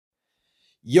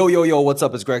Yo, yo, yo, what's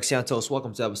up? It's Greg Santos.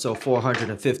 Welcome to episode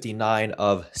 459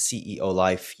 of CEO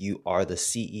Life. You are the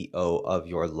CEO of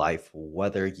your life,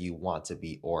 whether you want to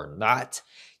be or not.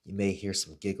 You may hear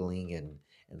some giggling and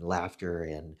laughter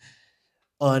and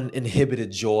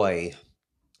uninhibited joy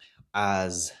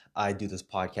as I do this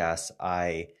podcast.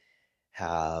 I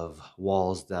have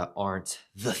walls that aren't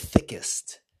the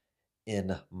thickest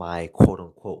in my quote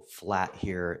unquote flat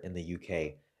here in the UK,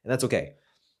 and that's okay.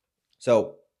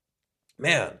 So,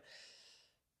 man,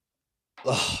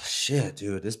 oh shit,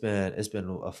 dude, it's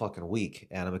been a fucking week,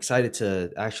 and I'm excited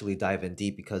to actually dive in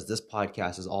deep because this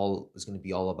podcast is going to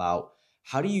be all about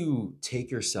how do you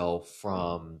take yourself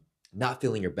from not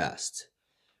feeling your best,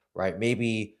 right?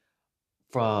 Maybe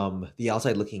from the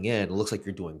outside looking in, it looks like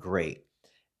you're doing great.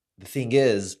 The thing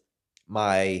is,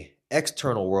 my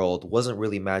external world wasn't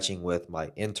really matching with my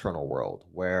internal world,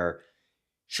 where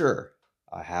sure,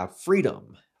 I have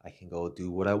freedom. I can go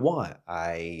do what I want.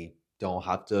 I don't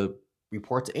have to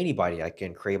report to anybody. I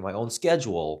can create my own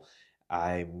schedule.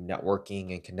 I'm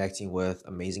networking and connecting with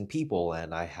amazing people,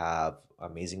 and I have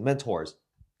amazing mentors.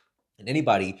 And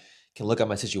anybody can look at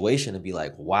my situation and be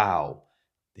like, wow,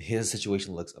 his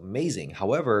situation looks amazing.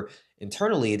 However,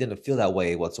 internally, it didn't feel that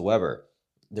way whatsoever.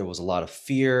 There was a lot of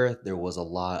fear. There was a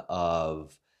lot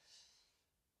of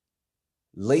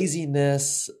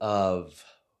laziness, of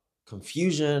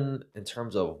confusion in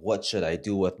terms of what should I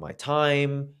do with my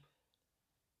time,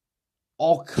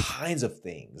 all kinds of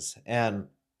things. And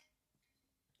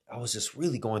I was just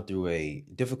really going through a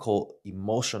difficult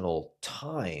emotional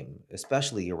time,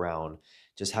 especially around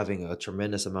just having a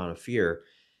tremendous amount of fear.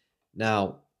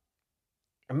 Now,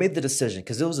 I made the decision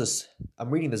because I'm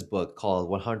reading this book called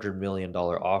 $100 Million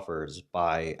Offers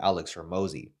by Alex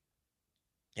Hormozy.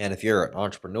 And if you're an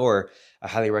entrepreneur, I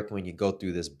highly recommend you go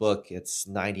through this book. It's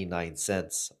 99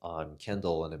 cents on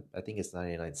Kindle, and I think it's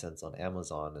 99 cents on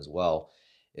Amazon as well.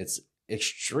 It's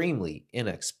extremely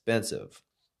inexpensive,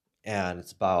 and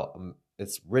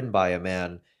it's written by a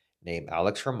man named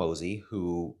Alex Hormozy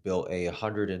who built a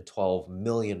 $112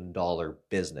 million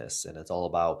business, and it's all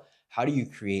about how do you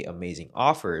create amazing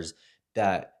offers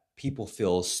that people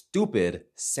feel stupid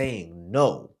saying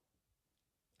no.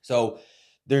 So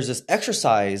there's this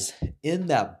exercise in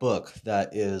that book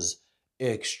that is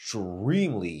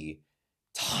extremely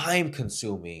time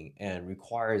consuming and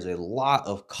requires a lot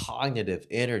of cognitive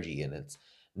energy, and it's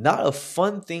not a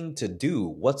fun thing to do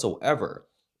whatsoever.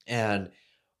 And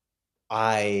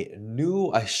I knew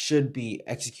I should be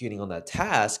executing on that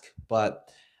task, but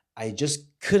I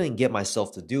just couldn't get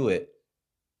myself to do it.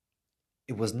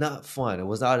 It was not fun, it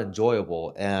was not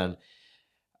enjoyable, and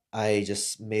I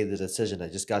just made the decision. I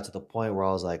just got to the point where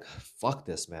I was like, fuck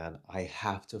this, man. I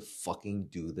have to fucking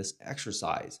do this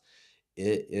exercise.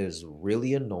 It is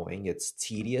really annoying. It's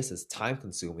tedious. It's time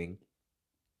consuming.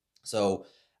 So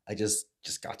I just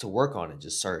got to work on it.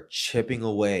 Just started chipping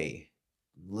away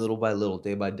little by little,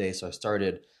 day by day. So I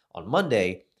started on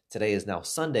Monday. Today is now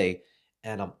Sunday,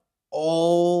 and I'm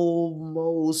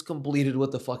almost completed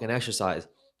with the fucking exercise.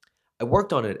 I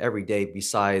worked on it every day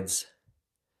besides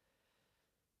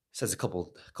says a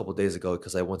couple days ago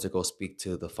because I went to go speak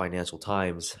to the Financial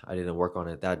Times. I didn't work on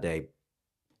it that day,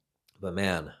 but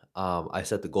man, I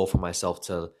set the goal for myself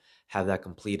to have that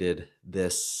completed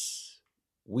this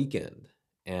weekend,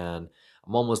 and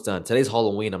I'm almost done. Today's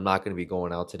Halloween. I'm not going to be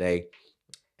going out today.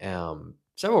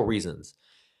 Several reasons.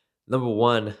 Number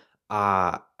one,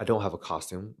 I don't have a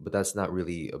costume, but that's not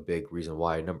really a big reason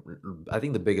why. I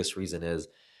think the biggest reason is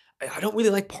I don't really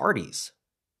like parties.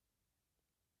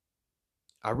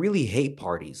 I really hate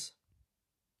parties.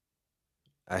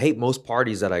 I hate most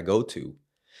parties that I go to.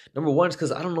 Number one is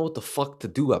because I don't know what the fuck to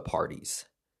do at parties.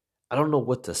 I don't know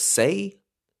what to say.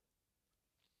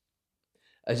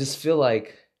 I just feel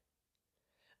like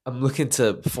I'm looking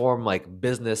to form like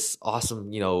business,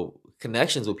 awesome,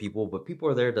 connections with people, but people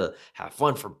are there to have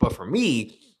fun. But for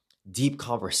me, deep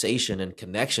conversation and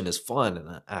connection is fun,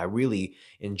 and I really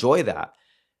enjoy that.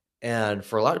 And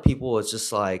for a lot of people, it's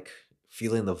just like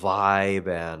feeling the vibe,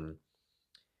 and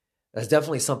that's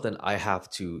definitely something I have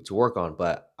to work on.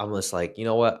 But I'm just like, you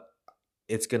know what?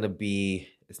 It's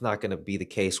not gonna be the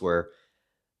case where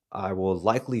I will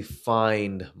likely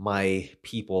find my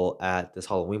people at this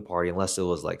Halloween party unless it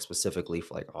was like specifically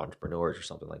for like entrepreneurs or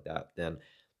something like that. Then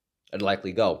I'd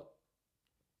likely go.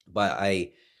 But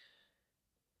I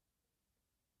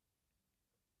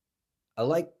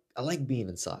like being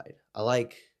inside. I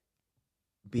like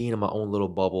being in my own little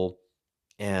bubble,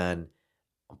 and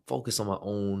I'm focused on my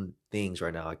own things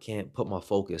right now. I can't put my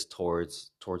focus towards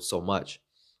so much.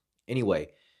 Anyway,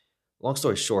 long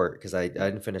story short, because I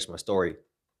didn't finish my story.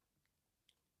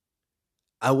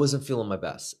 I wasn't feeling my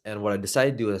best. And what I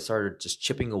decided to do is I started just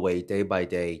chipping away day by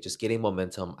day, just getting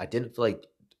momentum. I didn't feel like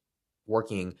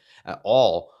working at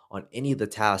all on any of the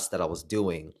tasks that I was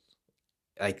doing,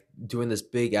 like doing this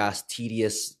big ass,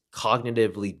 tedious,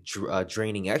 cognitively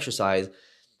draining exercise.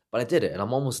 But I did it and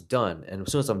I'm almost done. And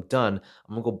as soon as I'm done,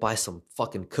 I'm gonna go buy some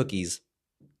fucking cookies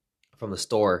from the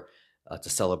store to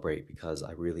celebrate because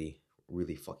I really,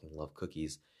 really fucking love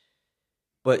cookies.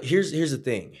 But here's the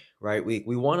thing, right?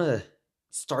 We want to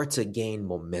start to gain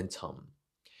momentum.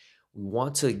 We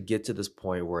want to get to this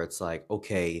point where it's like,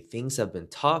 okay, things have been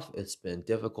tough. It's been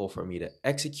difficult for me to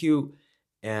execute,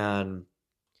 and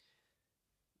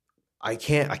I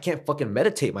can't fucking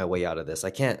meditate my way out of this. I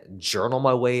can't journal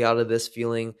my way out of this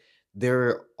feeling.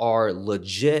 There are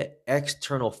legit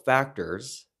external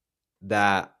factors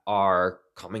that are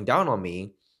coming down on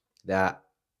me that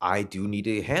I do need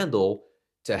to handle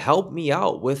to help me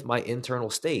out with my internal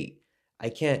state. I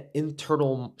can't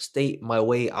internal state my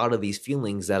way out of these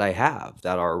feelings that I have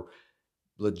that are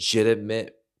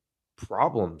legitimate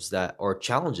problems that or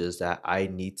challenges that I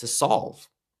need to solve.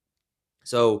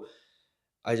 So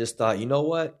I just thought, you know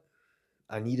what?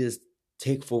 I need to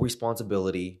take full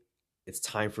responsibility. It's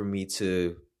time for me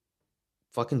to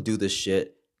fucking do this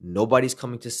shit. Nobody's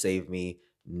coming to save me.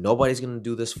 Nobody's gonna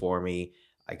do this for me.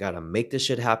 I gotta make this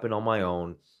shit happen on my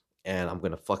own, and I'm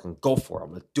gonna fucking go for it. I'm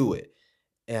gonna do it.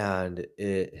 And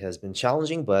it has been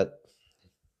challenging, but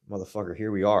motherfucker,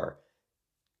 here we are.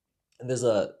 And there's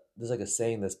like a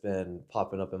saying that's been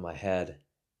popping up in my head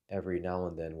every now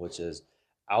and then, which is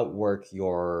outwork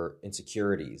your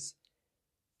insecurities.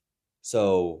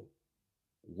 So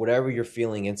whatever you're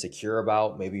feeling insecure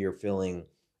about, maybe you're feeling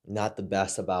not the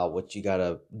best about what you got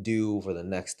to do for the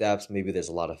next steps. Maybe there's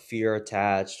a lot of fear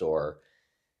attached or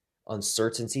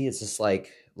uncertainty. It's just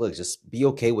like, look, just be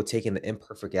okay with taking the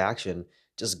imperfect action.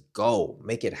 Just go,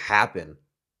 make it happen.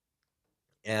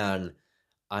 And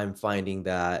I'm finding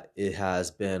that it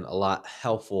has been a lot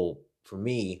helpful for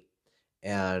me,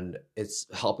 and it's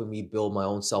helping me build my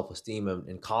own self-esteem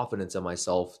and confidence in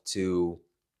myself to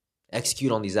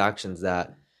execute on these actions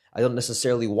that I don't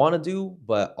necessarily want to do,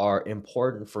 but are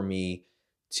important for me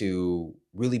to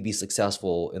really be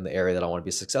successful in the area that I want to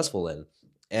be successful in.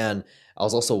 And I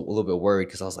was also a little bit worried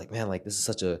because I was like, man, like this is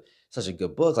such a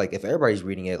good book. Like if everybody's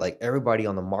reading it, like everybody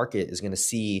on the market is going to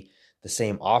see the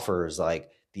same offers, like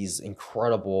these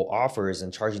incredible offers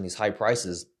and charging these high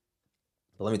prices.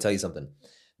 But let me tell you something.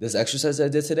 This exercise I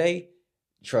did today,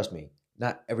 trust me,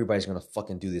 not everybody's gonna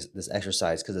fucking do this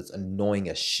exercise because it's annoying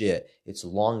as shit. It's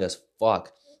long as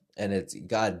fuck, and it's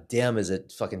goddamn is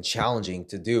it fucking challenging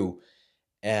to do.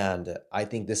 And I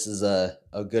think this is a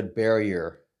good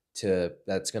barrier to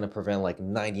that's gonna prevent like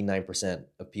 99%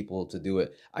 of people to do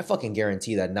it. I fucking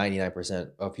guarantee that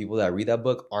 99% of people that read that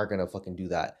book aren't gonna fucking do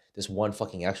that. This one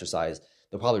fucking exercise.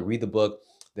 They'll probably read the book.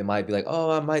 They might be like,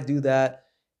 oh, I might do that,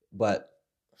 but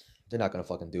they're not gonna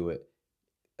fucking do it.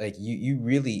 Like you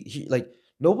really like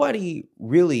nobody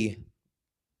really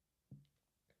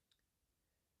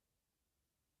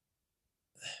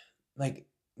like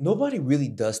nobody really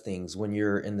does things when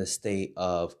you're in the state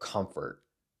of comfort,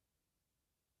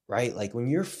 right? Like when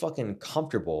you're fucking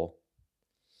comfortable,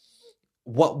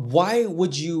 why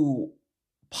would you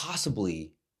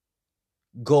possibly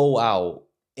go out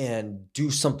and do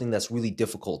something that's really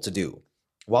difficult to do?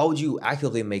 Why would you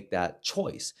actively make that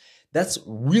choice? That's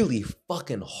really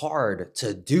fucking hard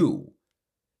to do.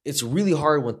 It's really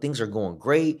hard when things are going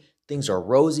great, things are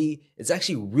rosy. It's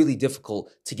actually really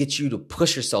difficult to get you to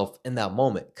push yourself in that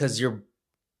moment because your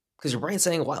brain's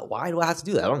saying, why do I have to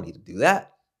do that? I don't need to do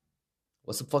that.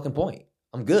 What's the fucking point?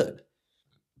 I'm good.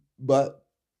 But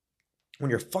when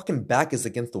your fucking back is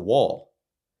against the wall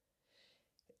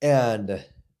and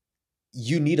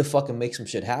you need to fucking make some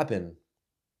shit happen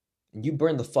and you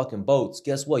burn the fucking boats,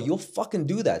 guess what? You'll fucking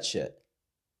do that shit.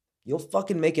 You'll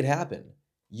fucking make it happen.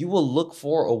 You will look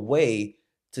for a way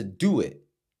to do it.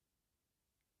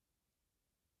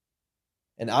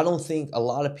 And I don't think a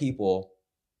lot of people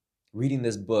reading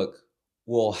this book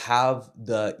will have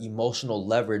the emotional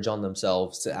leverage on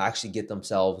themselves to actually get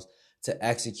themselves to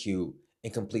execute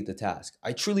and complete the task.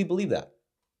 I truly believe that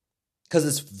because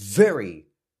it's very,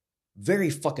 very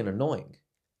fucking annoying.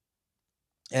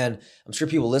 And I'm sure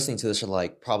people listening to this are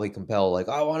like probably compelled, like,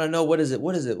 oh, I want to know what is it?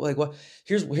 What is it? Like, what?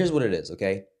 Here's what it is,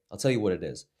 okay? I'll tell you what it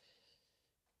is.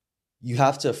 You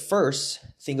have to first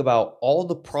think about all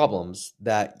the problems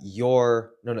that you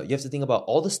have to think about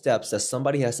all the steps that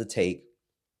somebody has to take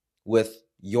with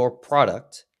your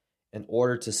product in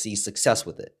order to see success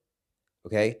with it.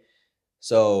 Okay?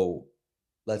 So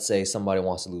let's say somebody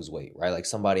wants to lose weight, right? Like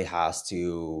somebody has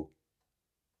to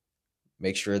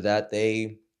make sure that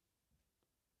they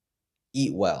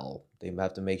eat well. They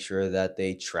have to make sure that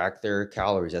they track their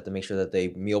calories. They have to make sure that they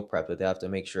meal prep. They have to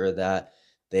make sure that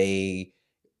they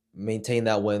maintain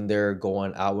that when they're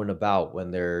going out and about,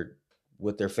 when they're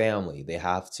with their family. They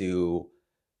have to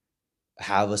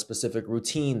have a specific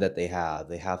routine that they have.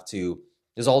 They have to,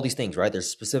 there's all these things, right? There's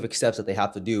specific steps that they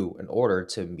have to do in order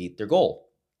to meet their goal.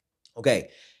 Okay.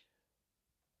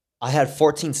 I had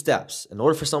 14 steps. In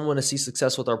order for someone to see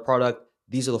success with our product,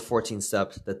 these are the 14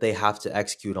 steps that they have to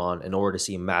execute on in order to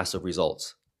see massive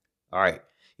results. All right.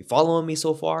 You following me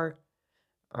so far?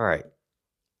 All right.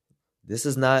 This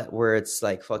is not where it's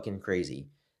like fucking crazy.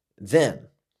 Then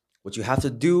what you have to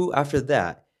do after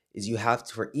that is you have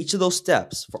to, for each of those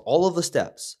steps, for all of the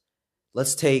steps,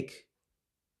 let's take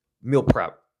meal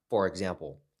prep, for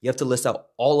example. You have to list out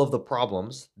all of the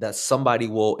problems that somebody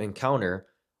will encounter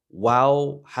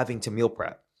while having to meal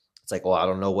prep. It's like, well, I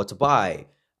don't know what to buy.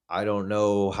 I don't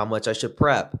know how much I should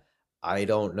prep. I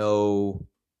don't know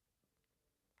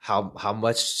how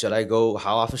much should I go,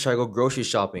 how often should I go grocery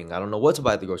shopping? I don't know what to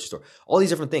buy at the grocery store. All these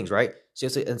different things, right? So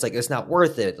it's like, it's not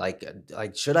worth it. Like,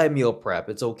 should I meal prep?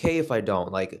 It's okay if I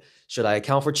don't. Like, should I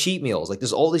account for cheat meals? Like,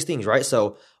 there's all these things, right?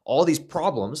 So all these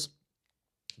problems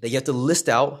that you have to list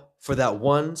out for that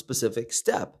one specific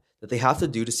step that they have to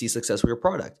do to see success with your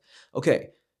product. Okay,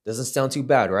 doesn't sound too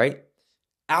bad, right?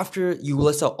 After you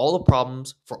list out all the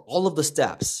problems for all of the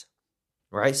steps,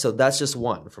 right? So that's just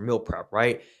one for meal prep,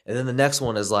 right? And then the next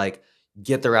one is like,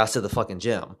 get their ass to the fucking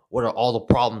gym. What are all the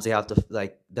problems they have to,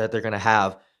 like, that they're going to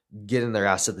have getting their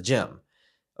ass to the gym?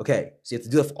 Okay, so you have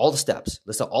to do that for all the steps.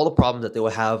 List out all the problems that they will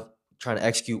have trying to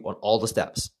execute on all the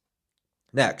steps.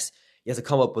 Next, you have to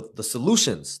come up with the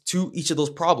solutions to each of those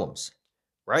problems,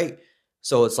 right?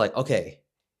 So it's like, okay,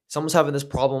 someone's having this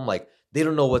problem, like they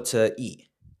don't know what to eat.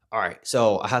 All right,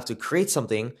 so I have to create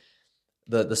something.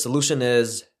 The solution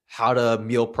is how to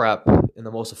meal prep in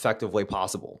the most effective way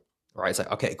possible. All right, it's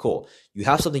like, okay, cool. You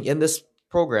have something in this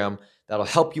program that'll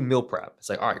help you meal prep. It's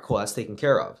like, all right, cool, that's taken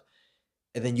care of.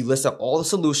 And then you list out all the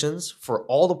solutions for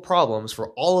all the problems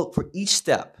for each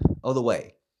step of the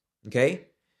way. Okay?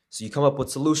 So you come up with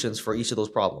solutions for each of those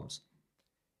problems.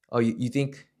 Oh, you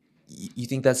think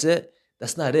that's it?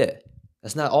 That's not it.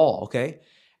 That's not all, okay?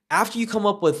 After you come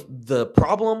up with the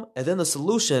problem and then the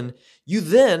solution, you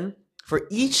then, for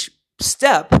each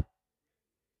step,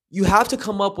 you have to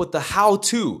come up with the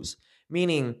how-tos.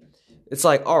 Meaning, it's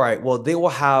like, all right, well, they will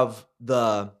have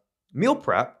the meal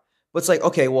prep, but it's like,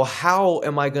 okay, well, how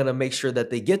am I going to make sure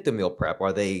that they get the meal prep? Am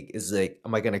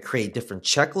I going to create different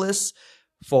checklists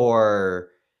for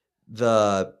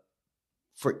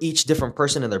each different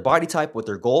person and their body type with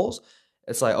their goals?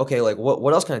 It's like, okay, like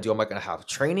what else can I do? Am I going to have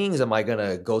trainings? Am I going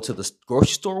to go to the grocery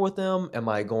store with them? Am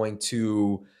I going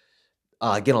to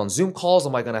get on Zoom calls?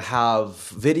 Am I going to have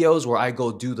videos where I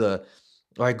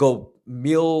go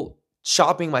meal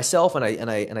shopping myself and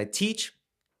I teach?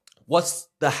 What's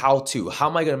the how-to? How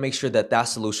am I going to make sure that that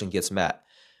solution gets met?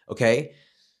 Okay.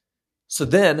 So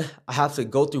then I have to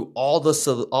go through all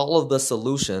of the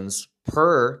solutions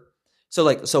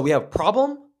so we have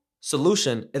problem,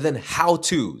 solution, and then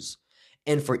how-tos.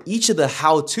 And for each of the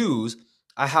how-tos,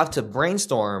 I have to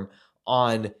brainstorm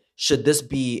on, should this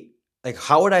be, like,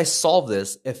 how would I solve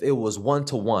this if it was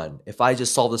one-to-one? If I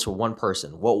just solve this for one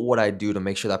person, what would I do to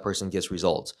make sure that person gets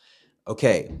results?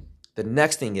 Okay, the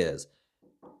next thing is,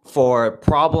 for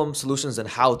problem, solutions, and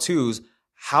how-tos,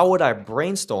 how would I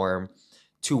brainstorm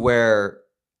to where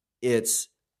it's,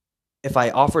 if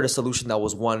I offered a solution that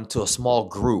was one to a small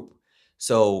group,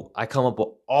 so I come up with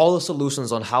all the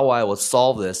solutions on how I would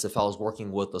solve this if I was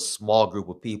working with a small group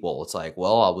of people. It's like,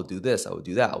 well, I would do this, I would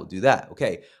do that, I would do that.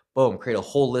 Okay, boom, create a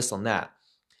whole list on that.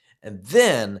 And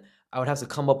then I would have to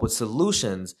come up with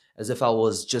solutions as if I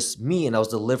was just me and I was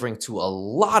delivering to a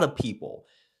lot of people.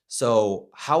 So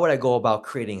how would I go about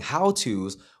creating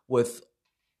how-tos with,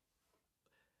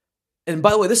 and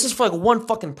by the way, this is for like one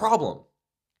fucking problem,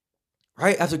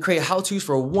 right? I have to create how-tos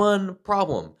for one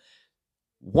problem.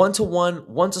 One-to-one,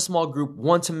 one to small group,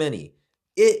 one to many.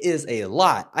 It is a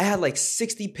lot. I had like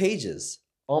 60 pages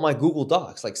on my Google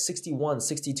Docs, like 61,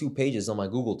 62 pages on my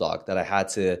Google Doc that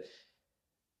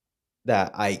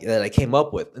I came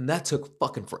up with. And that took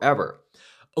fucking forever.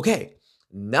 Okay,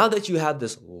 now that you have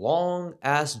this long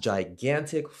ass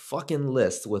gigantic fucking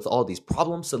list with all these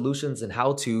problem solutions and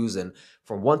how-tos and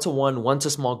from one-to-one, one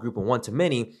to small group, and one to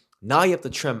many, now you have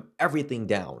to trim everything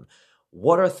down.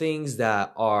 What are things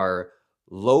that are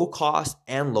low cost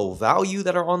and low value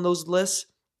that are on those lists?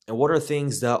 And what are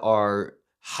things that are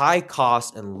high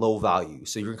cost and low value?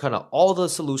 So you're kind of all the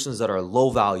solutions that are low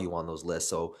value on those lists.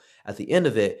 So at the end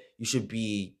of it, you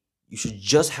should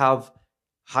just have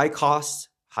high cost,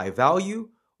 high value,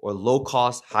 or low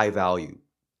cost, high value.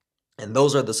 And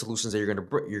those are the solutions that you're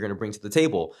going to bring to the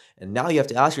table. And now you have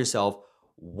to ask yourself,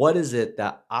 what is it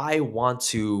that I want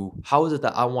to, how is it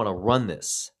that I want to run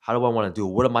this? How do I want to do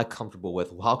it? What am I comfortable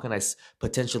with? How can I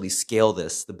potentially scale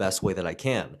this the best way that I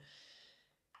can?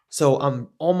 So I'm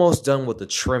almost done with the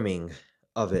trimming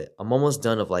of it. I'm almost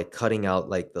done of like cutting out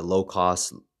like the low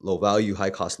cost, low value, high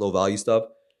cost, low value stuff.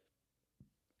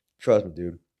 Trust me,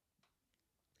 dude.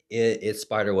 It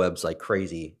spider webs like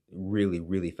crazy, really,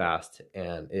 really fast,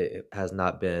 and it has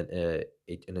not been an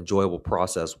enjoyable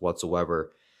process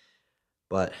whatsoever.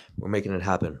 But we're making it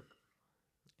happen,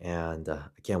 and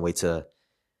I can't wait to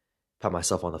pat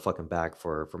myself on the fucking back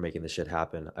for making this shit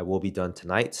happen. I will be done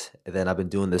tonight, and then I've been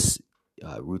doing this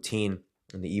routine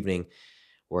in the evening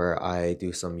where I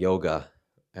do some yoga.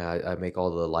 I make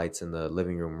all the lights in the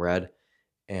living room red,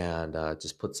 and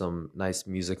just put some nice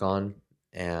music on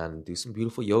and do some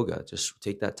beautiful yoga. Just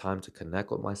take that time to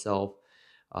connect with myself.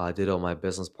 I did it with my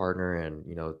business partner, and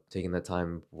taking that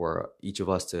time for each of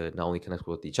us to not only connect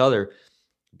with each other,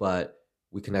 but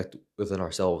we connect within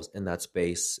ourselves in that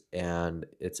space. And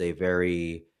it's a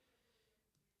very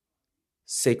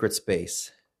sacred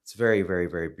space. It's very, very,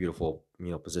 very beautiful,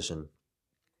 position.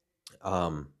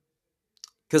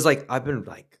 Because like I've been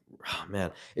like, oh,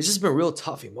 man, it's just been real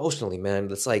tough emotionally,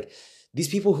 man. It's like these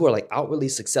people who are like outwardly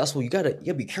successful, you gotta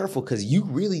be careful, because you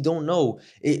really don't know.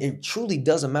 It truly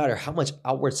doesn't matter how much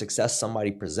outward success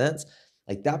somebody presents.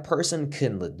 Like that person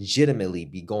can legitimately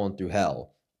be going through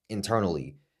hell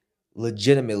internally.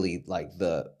 Legitimately, like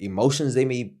the emotions they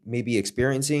may be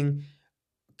experiencing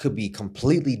could be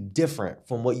completely different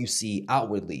from what you see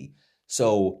outwardly.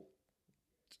 So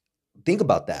think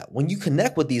about that. When you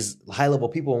connect with these high level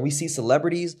people, when we see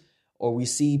celebrities or we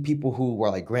see people who were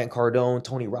like Grant Cardone,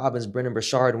 Tony Robbins, Brendan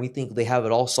Burchard, and we think they have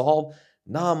it all solved,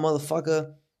 nah,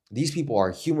 motherfucker. These people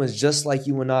are humans just like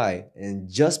you and I. And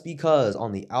just because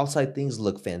on the outside things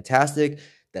look fantastic,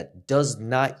 that does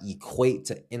not equate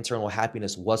to internal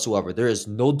happiness whatsoever. There is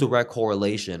no direct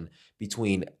correlation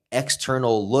between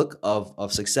external look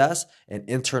of success and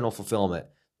internal fulfillment.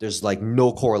 There's like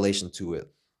no correlation to it.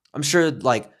 I'm sure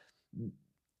like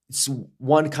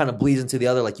one kind of bleeds into the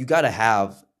other. Like you got to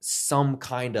have some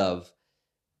kind of,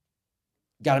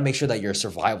 got to make sure that your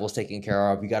survival is taken care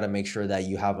of. You got to make sure that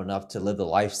you have enough to live the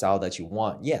lifestyle that you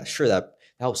want. Yeah, sure, that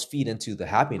helps feed into the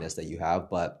happiness that you have.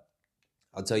 But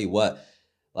I'll tell you what,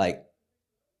 like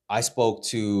I spoke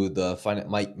to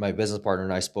my business partner,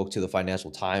 and I spoke to the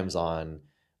Financial Times on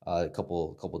a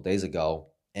couple days ago,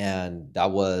 and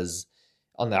that was,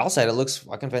 on the outside it looks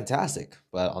fucking fantastic,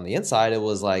 but on the inside it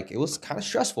was kind of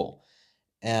stressful.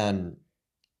 And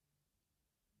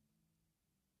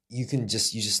you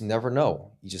just never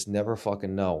know. You just never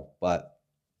fucking know. But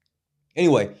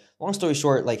anyway, long story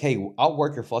short, like, hey,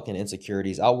 outwork your fucking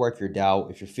insecurities, outwork your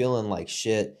doubt. If you're feeling like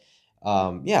shit,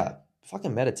 yeah,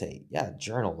 fucking meditate. Yeah,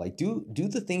 journal. Like, do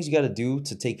the things you got to do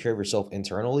to take care of yourself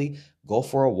internally. Go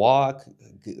for a walk,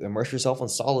 immerse yourself in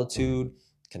solitude,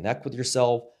 connect with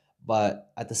yourself.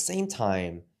 But at the same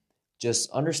time, just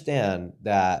understand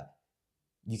that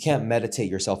you can't meditate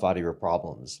yourself out of your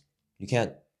problems. You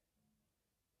can't,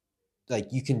 like,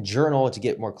 you can journal to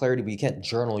get more clarity, but you can't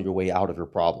journal your way out of your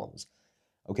problems.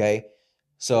 Okay.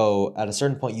 So at a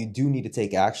certain point, you do need to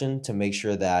take action to make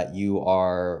sure that you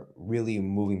are really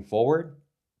moving forward.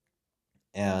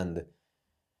 And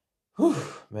whew,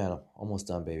 man, I'm almost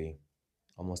done, baby.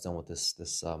 Almost done with this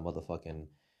motherfucking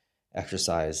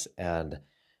exercise. And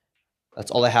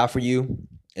that's all I have for you.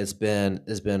 It's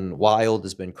been wild.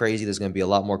 It's been crazy. There's going to be a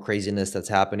lot more craziness that's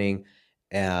happening.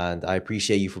 And I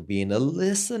appreciate you for being a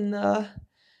listener.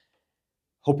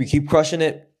 Hope you keep crushing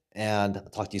it. And I'll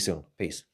talk to you soon. Peace.